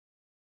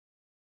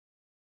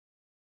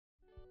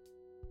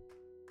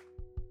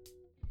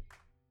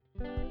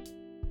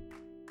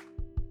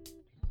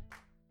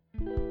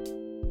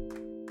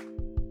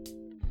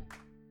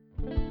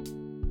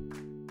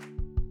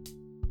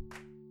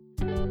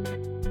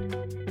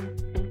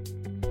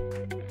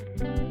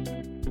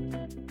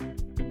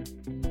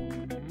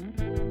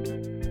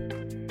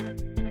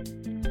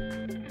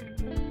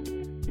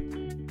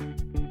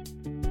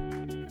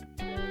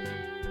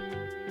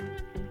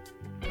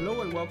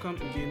and welcome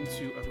again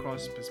to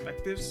Across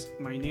Perspectives.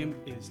 My name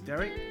is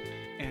Derek,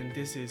 and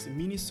this is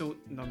Minisode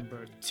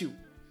number 2.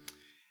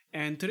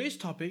 And today's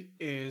topic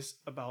is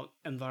about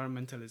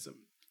environmentalism,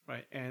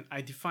 right? And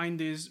I define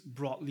this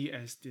broadly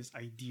as this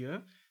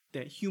idea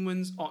that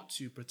humans ought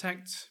to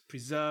protect,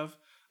 preserve,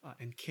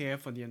 and care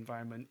for the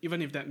environment,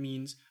 even if that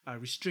means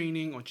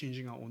restraining or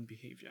changing our own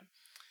behavior.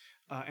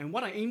 And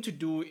what I aim to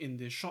do in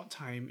this short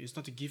time is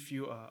not to give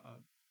you a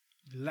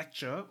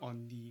lecture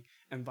on the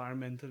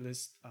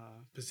environmentalist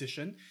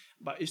position,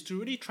 but is to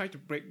really try to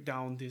break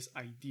down this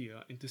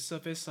idea and to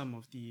surface some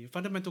of the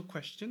fundamental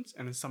questions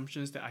and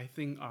assumptions that I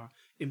think are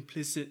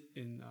implicit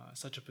in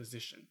such a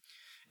position.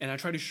 And I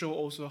try to show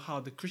also how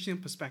the Christian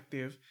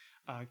perspective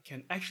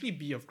can actually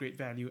be of great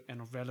value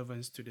and of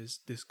relevance to this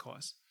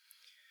discourse.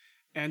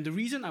 And the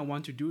reason I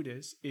want to do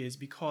this is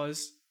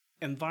because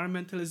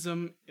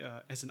environmentalism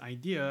as an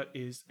idea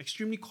is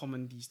extremely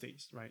common these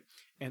days, right?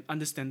 And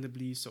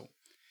understandably so.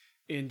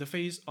 In the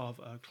face of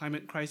a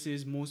climate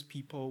crisis, most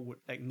people would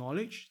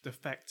acknowledge the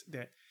fact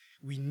that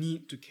we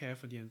need to care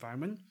for the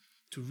environment,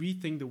 to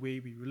rethink the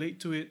way we relate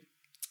to it,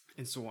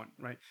 and so on,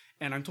 right?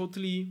 And I'm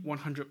totally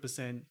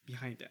 100%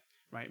 behind that,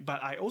 right?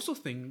 But I also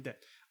think that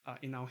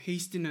in our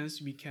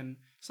hastiness, we can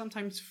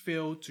sometimes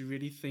fail to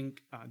really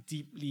think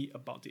deeply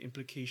about the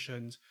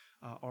implications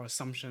or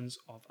assumptions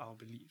of our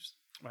beliefs,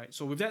 right?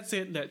 So with that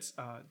said, let's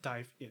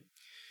dive in.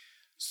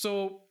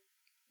 So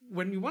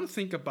when we want to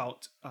think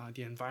about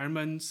the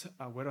environment,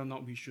 whether or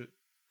not we should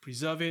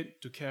preserve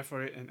it, to care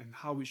for it, and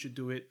how we should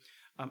do it,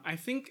 I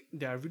think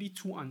there are really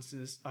two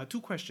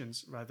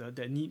questions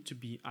that need to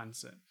be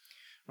answered,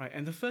 right?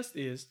 And the first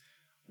is,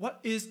 what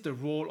is the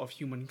role of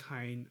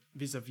humankind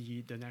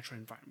vis-a-vis the natural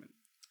environment?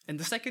 And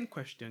the second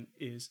question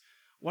is,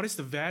 what is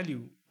the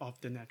value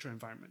of the natural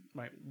environment,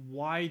 right?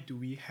 Why do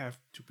we have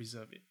to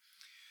preserve it?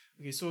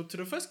 Okay, so to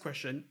the first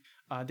question,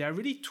 there are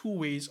really two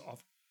ways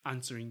of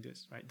answering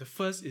this, right? The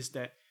first is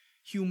that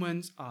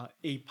humans are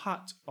a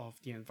part of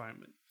the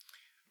environment,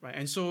 right?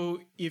 And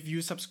so if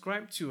you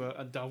subscribe to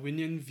a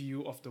Darwinian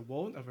view of the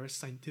world, a very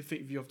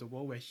scientific view of the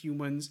world, where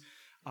humans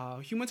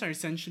are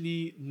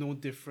essentially no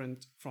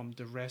different from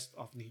the rest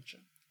of nature,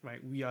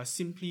 right? We are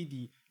simply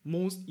the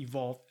most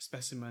evolved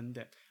specimen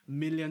that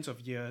millions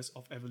of years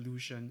of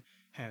evolution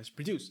has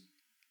produced.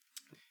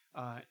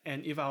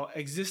 And if our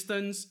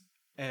existence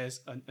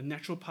as a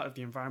natural part of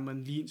the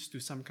environment leads to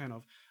some kind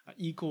of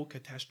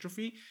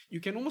eco-catastrophe, you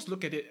can almost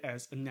look at it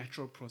as a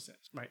natural process,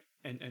 right?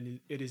 And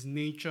it is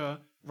nature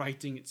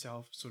righting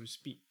itself, so to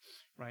speak,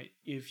 right?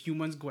 If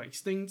humans go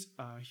extinct,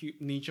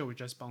 nature will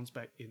just bounce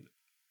back in,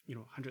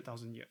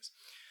 100,000 years.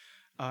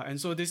 And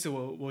so this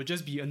will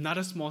just be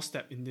another small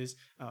step in this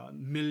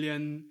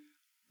million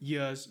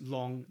years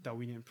long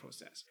Darwinian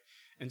process.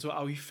 And so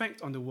our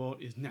effect on the world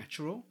is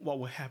natural. What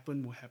will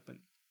happen,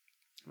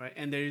 right?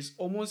 And there is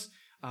almost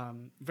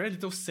very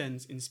little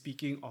sense in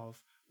speaking of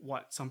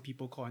what some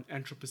people call an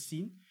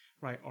Anthropocene,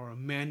 right, or a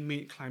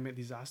man-made climate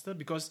disaster,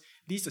 because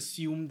these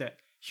assume that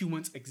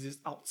humans exist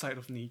outside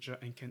of nature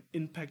and can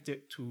impact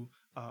it to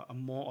a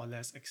more or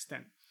less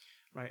extent,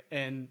 right?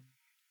 And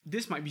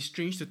this might be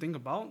strange to think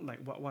about, like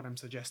what I'm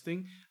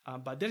suggesting,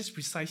 but that is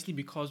precisely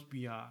because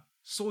we are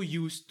so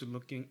used to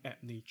looking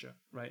at nature,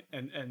 right?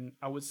 And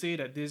I would say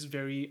that this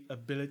very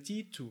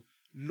ability to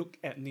look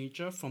at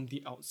nature from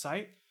the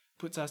outside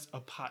puts us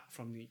apart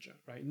from nature,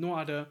 right? No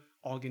other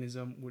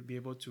organism would be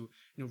able to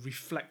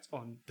reflect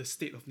on the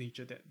state of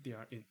nature that they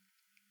are in.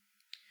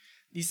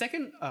 The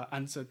second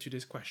answer to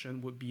this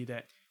question would be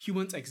that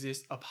humans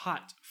exist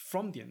apart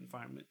from the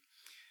environment.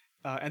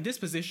 And this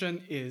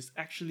position is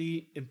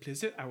actually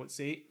implicit, I would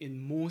say,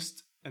 in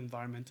most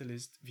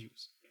environmentalist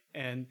views.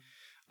 And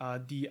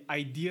the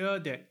idea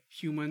that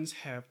humans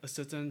have a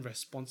certain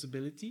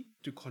responsibility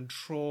to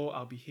control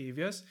our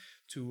behaviors,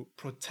 to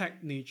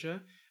protect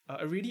nature,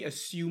 already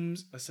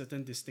assumes a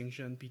certain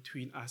distinction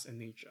between us and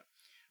nature,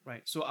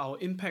 right? So our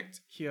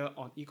impact here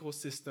on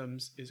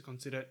ecosystems is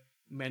considered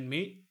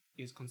man-made,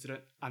 is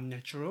considered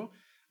unnatural,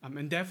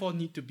 and therefore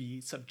need to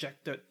be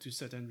subjected to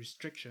certain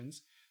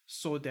restrictions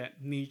so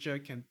that nature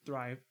can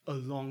thrive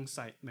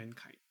alongside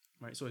mankind,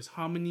 right? So it's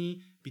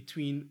harmony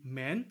between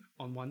man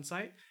on one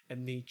side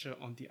and nature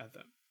on the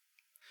other.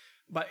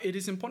 But it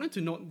is important to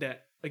note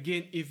that,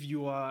 again, if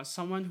you are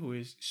someone who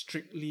is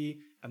strictly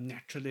a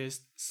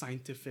naturalist,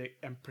 scientific,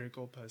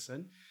 empirical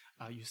person,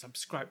 you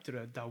subscribe to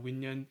the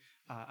Darwinian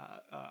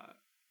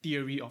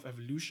theory of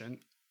evolution,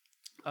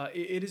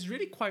 it is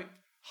really quite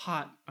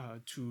hard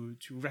to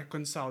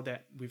reconcile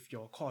that with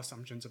your core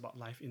assumptions about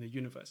life in the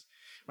universe,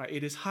 right?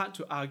 It is hard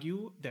to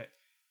argue that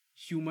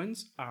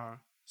humans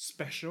are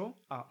special,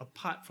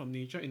 apart from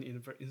nature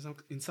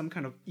in some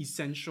kind of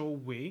essential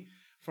way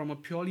from a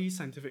purely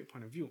scientific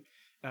point of view.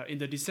 In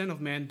The Descent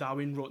of Man,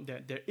 Darwin wrote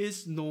that there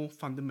is no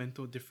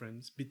fundamental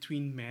difference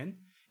between man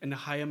and the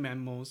higher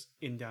mammals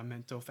in their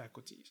mental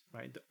faculties,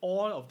 right?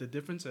 All of the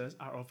differences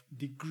are of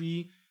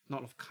degree,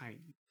 not of kind.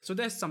 So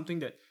that's something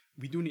that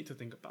we do need to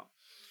think about.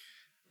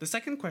 The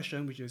second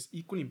question, which is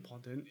equally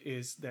important,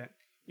 is that,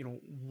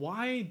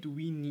 why do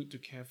we need to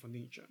care for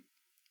nature?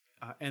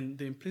 And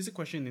the implicit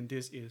question in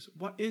this is,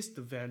 what is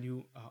the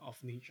value of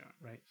nature,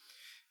 right?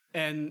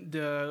 And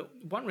the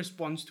one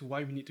response to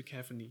why we need to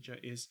care for nature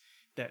is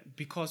that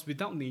because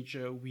without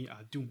nature, we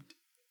are doomed,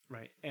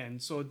 right?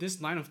 And so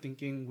this line of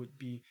thinking would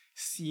be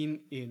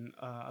seen in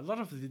a lot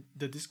of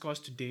the discourse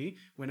today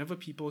whenever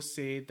people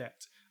say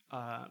that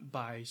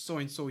by so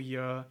and so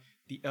year,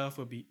 the earth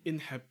will be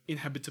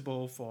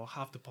inhabitable for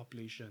half the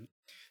population.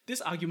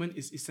 This argument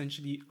is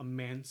essentially a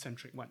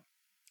man-centric one,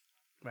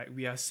 right?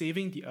 We are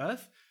saving the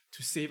earth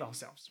to save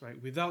ourselves,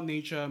 right? Without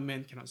nature,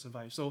 man cannot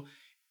survive. So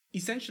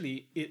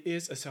essentially, it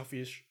is a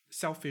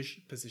selfish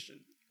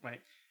position,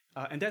 right?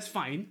 And that's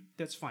fine.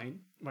 That's fine,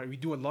 right? We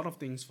do a lot of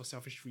things for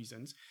selfish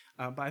reasons,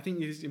 but I think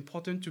it is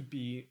important to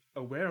be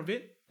aware of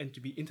it and to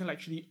be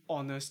intellectually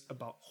honest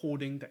about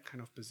holding that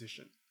kind of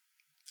position.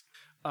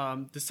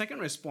 The second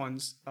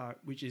response,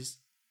 which is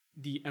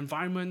the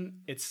environment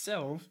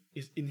itself,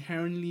 is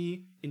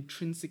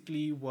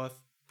intrinsically worth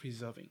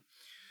preserving.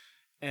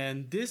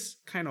 And this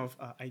kind of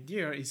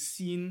idea is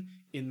seen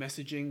in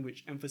messaging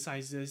which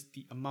emphasizes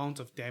the amount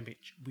of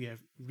damage we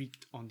have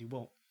wreaked on the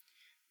world.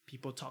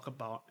 People talk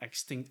about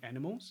extinct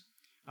animals,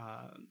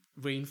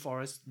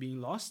 rainforests being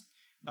lost,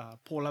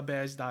 polar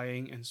bears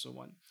dying, and so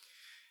on.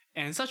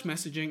 And such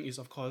messaging is,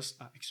 of course,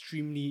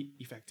 extremely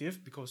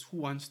effective because who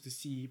wants to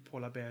see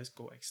polar bears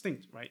go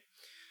extinct, right?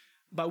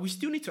 But we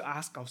still need to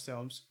ask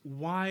ourselves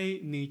why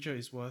nature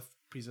is worth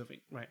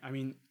preserving, right? I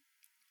mean,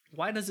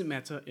 why does it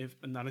matter if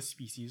another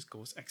species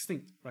goes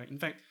extinct, right? In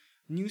fact,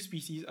 new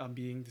species are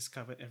being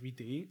discovered every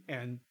day,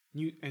 and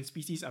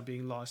species are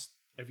being lost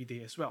every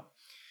day as well.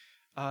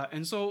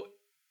 And so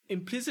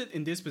implicit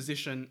in this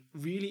position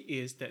really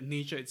is that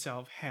nature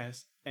itself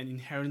has an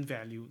inherent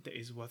value that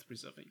is worth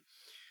preserving,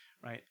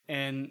 right?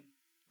 And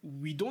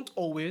we don't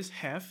always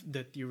have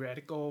the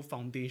theoretical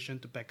foundation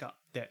to back up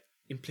that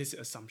implicit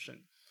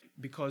assumption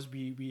because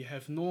we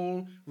have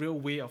no real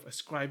way of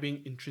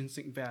ascribing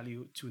intrinsic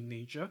value to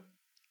nature.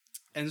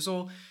 And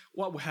so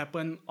what will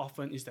happen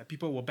often is that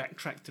people will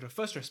backtrack to the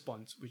first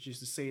response, which is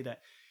to say that,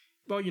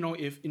 well,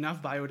 if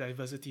enough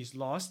biodiversity is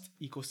lost,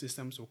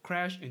 ecosystems will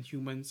crash and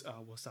humans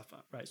will suffer,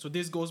 right? So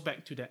this goes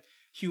back to that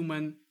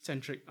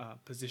human-centric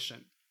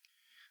position.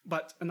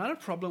 But another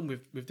problem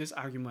with this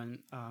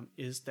argument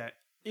is that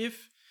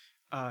if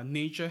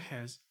nature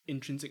has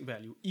intrinsic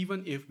value,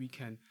 even if we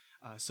can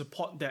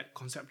support that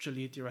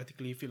conceptually,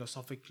 theoretically,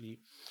 philosophically,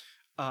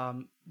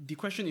 the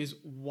question is,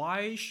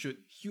 why should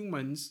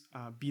humans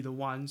be the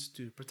ones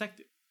to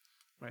protect it,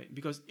 right?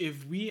 Because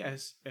if we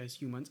as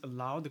humans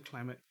allow the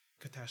climate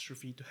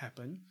catastrophe to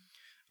happen,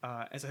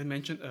 as I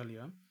mentioned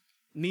earlier,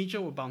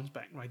 nature will bounce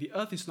back, right? The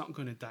earth is not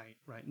going to die,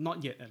 right?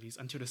 Not yet, at least,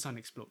 until the sun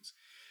explodes.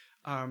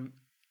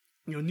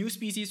 New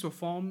species will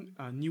form,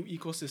 new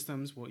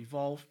ecosystems will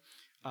evolve.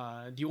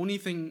 The only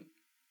thing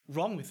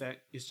wrong with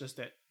that is just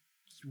that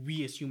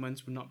we as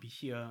humans will not be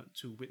here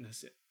to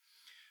witness it.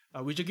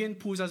 Which again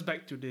pulls us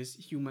back to this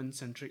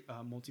human-centric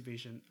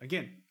motivation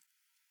again.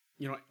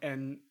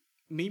 And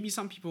maybe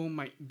some people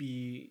might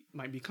be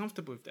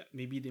comfortable with that.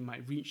 Maybe they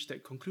might reach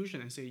that conclusion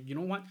and say, you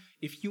know what?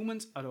 If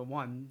humans are the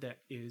one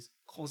that is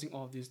causing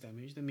all of this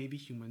damage, then maybe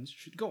humans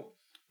should go,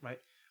 right?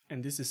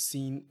 And this is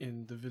seen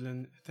in the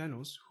villain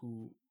Thanos,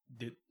 who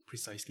did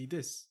precisely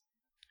this.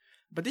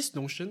 But this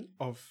notion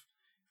of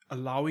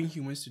allowing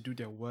humans to do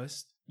their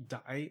worst,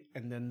 die,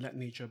 and then let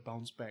nature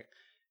bounce back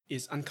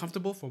is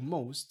uncomfortable for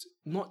most,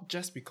 not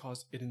just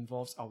because it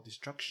involves our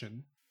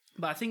destruction,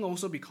 but I think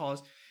also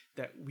because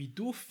that we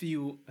do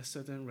feel a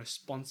certain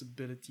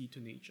responsibility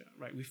to nature,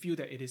 right? We feel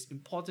that it is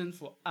important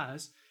for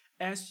us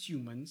as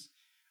humans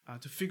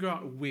to figure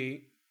out a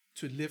way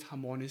to live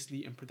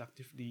harmoniously and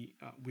productively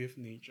with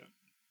nature,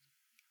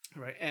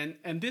 right?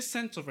 And this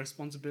sense of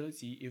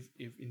responsibility,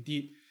 if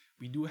indeed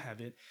we do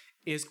have it,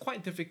 is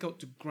quite difficult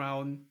to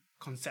ground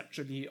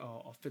conceptually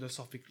or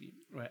philosophically,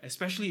 right?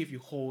 Especially if you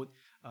hold,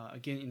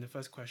 again in the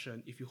first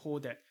question, if you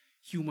hold that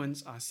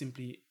humans are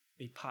simply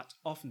a part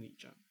of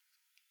nature.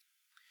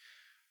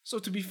 So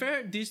to be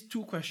fair, these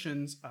two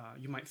questions,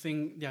 you might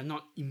think they are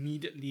not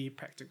immediately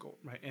practical,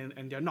 right?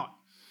 And they're not,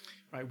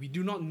 right? We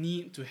do not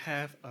need to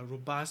have a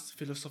robust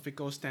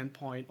philosophical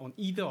standpoint on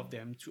either of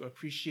them to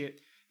appreciate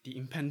the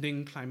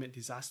impending climate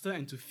disaster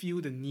and to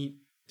feel the need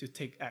to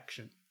take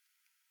action.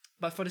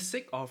 But for the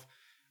sake of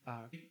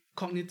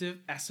cognitive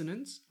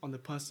assonance on the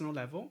personal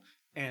level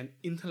and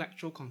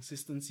intellectual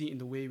consistency in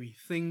the way we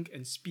think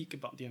and speak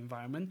about the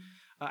environment,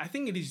 I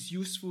think it is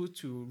useful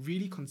to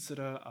really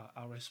consider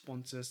our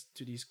responses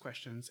to these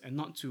questions and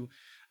not to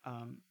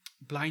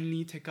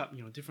blindly take up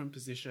different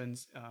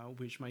positions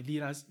which might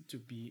lead us to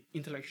be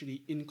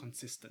intellectually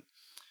inconsistent.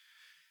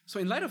 So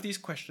in light of these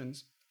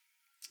questions,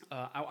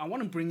 I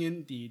want to bring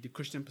in the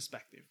Christian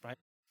perspective, right?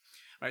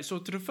 Right, so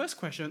to the first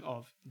question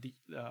of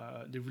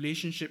the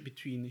relationship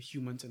between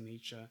humans and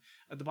nature,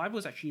 the Bible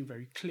is actually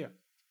very clear.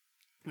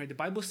 Right, the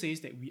Bible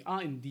says that we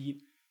are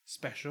indeed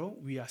special,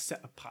 we are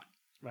set apart,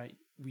 right?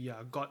 We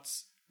are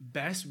God's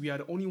best, we are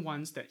the only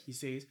ones that he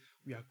says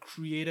we are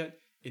created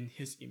in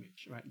his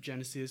image, right?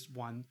 Genesis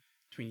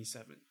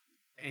 1:27.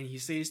 And he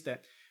says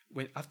that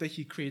when after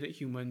he created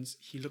humans,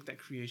 he looked at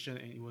creation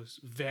and it was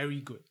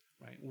very good,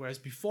 right? Whereas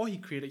before he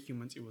created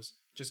humans, it was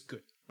just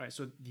good, right?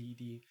 So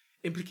the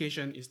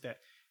implication is that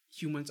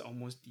humans are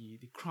almost the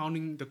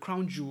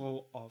crown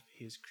jewel of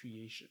his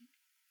creation.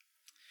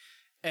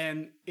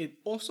 And it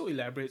also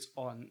elaborates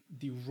on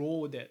the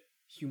role that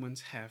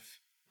humans have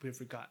with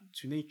regard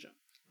to nature,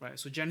 right?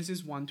 So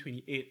Genesis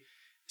 1:28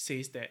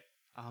 says that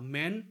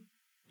man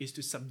is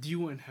to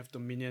subdue and have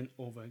dominion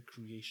over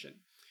creation,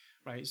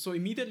 right? So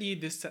immediately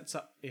this sets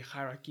up a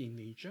hierarchy in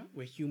nature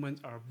where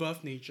humans are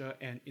above nature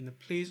and in a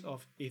place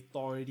of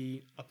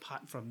authority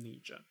apart from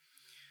nature.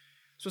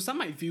 So some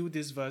might view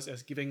this verse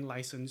as giving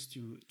license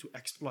to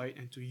exploit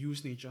and to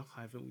use nature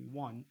however we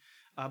want.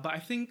 But I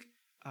think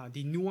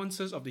the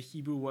nuances of the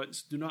Hebrew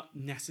words do not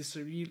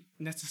necessarily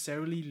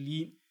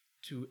lead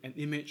to an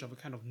image of a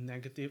kind of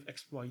negative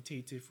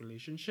exploitative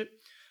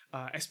relationship,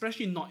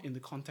 especially not in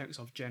the context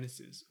of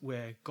Genesis,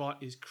 where God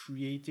is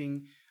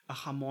creating a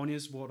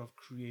harmonious world of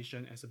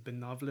creation as a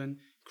benevolent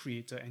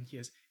creator, and he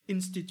has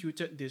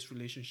instituted this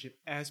relationship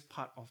as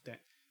part of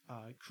that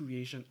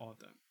creation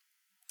order.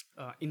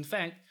 In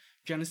fact,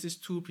 Genesis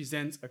 2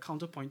 presents a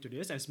counterpoint to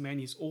this, as man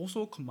is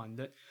also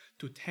commanded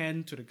to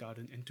tend to the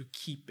garden and to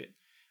keep it.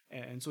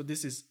 And so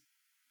this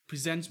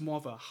presents more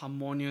of a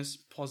harmonious,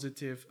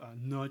 positive,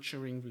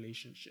 nurturing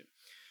relationship.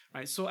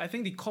 Right? So I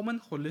think the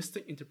common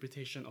holistic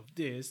interpretation of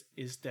this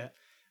is that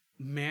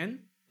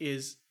man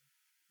is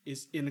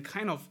in a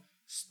kind of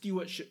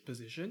stewardship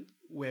position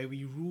where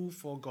we rule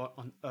for God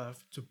on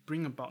earth to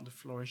bring about the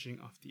flourishing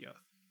of the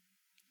earth.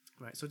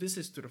 Right? So this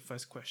is to the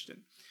first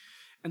question.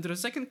 And to the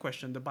second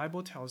question, the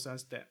Bible tells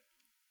us that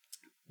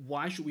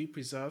why should we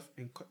preserve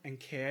and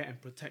care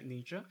and protect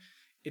nature?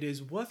 It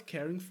is worth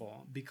caring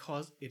for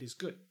because it is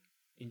good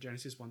in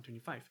Genesis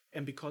 1:25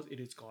 and because it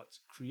is God's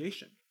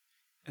creation.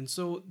 And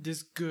so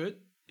this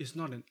good is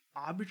not an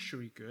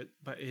arbitrary good,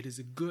 but it is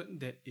a good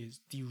that is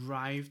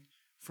derived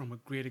from a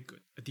greater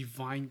good, a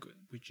divine good,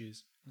 which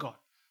is God,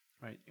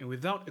 right? And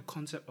without a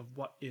concept of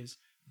what is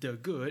the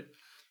good,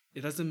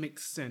 it doesn't make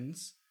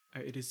sense.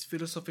 It is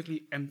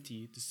philosophically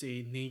empty to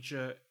say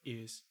nature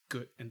is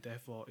good and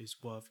therefore is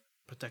worth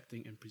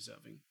protecting and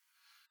preserving.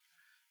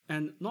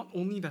 And not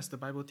only does the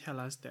Bible tell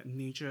us that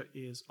nature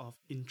is of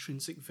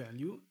intrinsic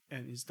value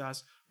and is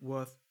thus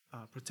worth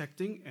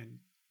protecting and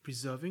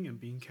preserving and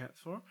being cared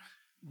for,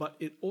 but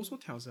it also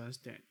tells us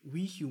that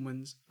we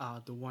humans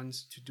are the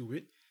ones to do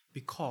it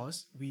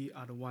because we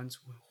are the ones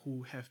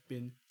who have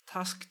been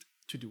tasked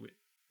to do it.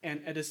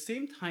 And at the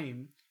same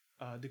time,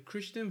 the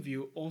Christian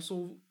view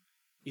also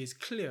is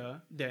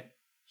clear that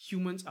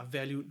humans are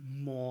valued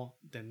more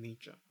than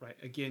nature, right?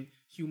 Again,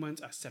 humans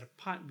are set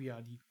apart. We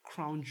are the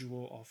crown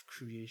jewel of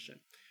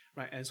creation,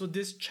 right? And so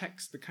this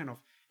checks the kind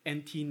of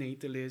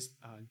anti-natalist,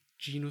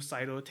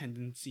 genocidal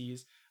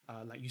tendencies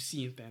like you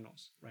see in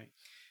Thanos, right?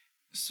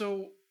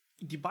 So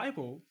the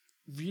Bible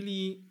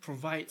really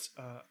provides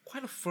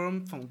quite a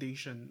firm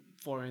foundation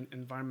for an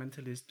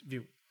environmentalist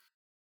view.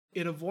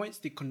 It avoids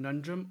the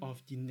conundrum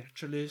of the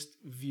naturalist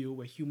view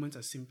where humans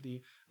are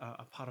simply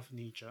a part of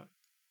nature.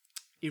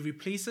 It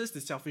replaces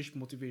the selfish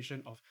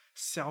motivation of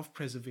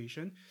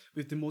self-preservation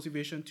with the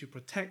motivation to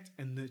protect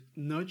and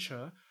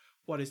nurture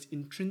what is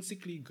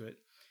intrinsically good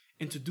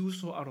and to do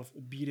so out of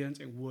obedience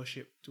and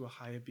worship to a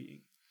higher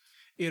being.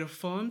 It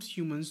affirms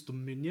humans'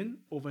 dominion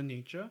over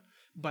nature,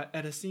 but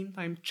at the same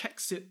time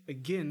checks it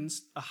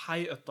against a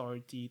higher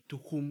authority to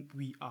whom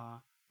we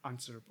are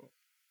answerable.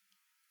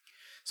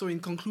 So in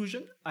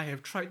conclusion, I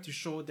have tried to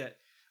show that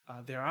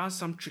there are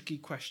some tricky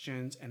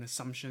questions and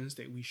assumptions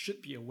that we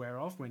should be aware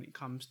of when it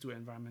comes to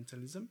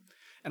environmentalism.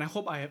 And I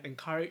hope I have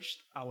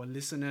encouraged our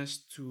listeners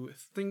to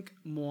think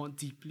more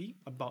deeply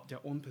about their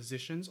own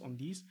positions on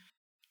these.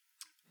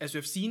 As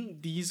we've seen,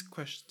 these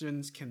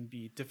questions can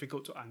be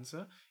difficult to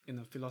answer in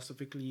a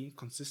philosophically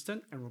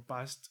consistent and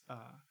robust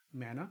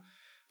manner.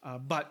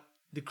 But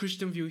the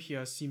Christian view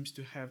here seems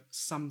to have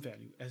some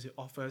value as it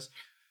offers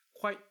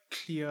quite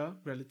clear,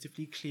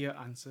 relatively clear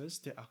answers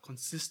that are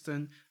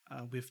consistent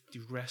with the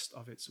rest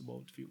of its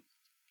worldview.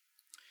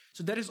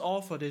 So that is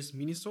all for this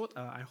mini-sode.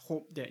 I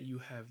hope that you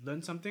have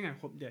learned something. I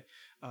hope that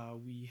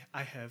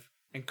I have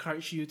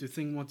encouraged you to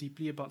think more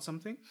deeply about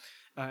something.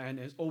 And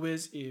as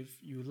always, if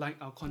you like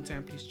our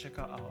content, please check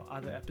out our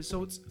other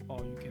episodes,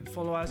 or you can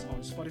follow us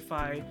on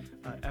Spotify,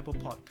 Apple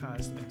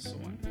Podcasts, and so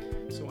on.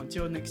 So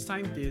until next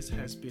time, this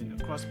has been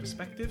Across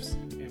Perspectives,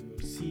 and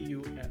we'll see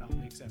you at our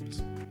next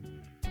episode.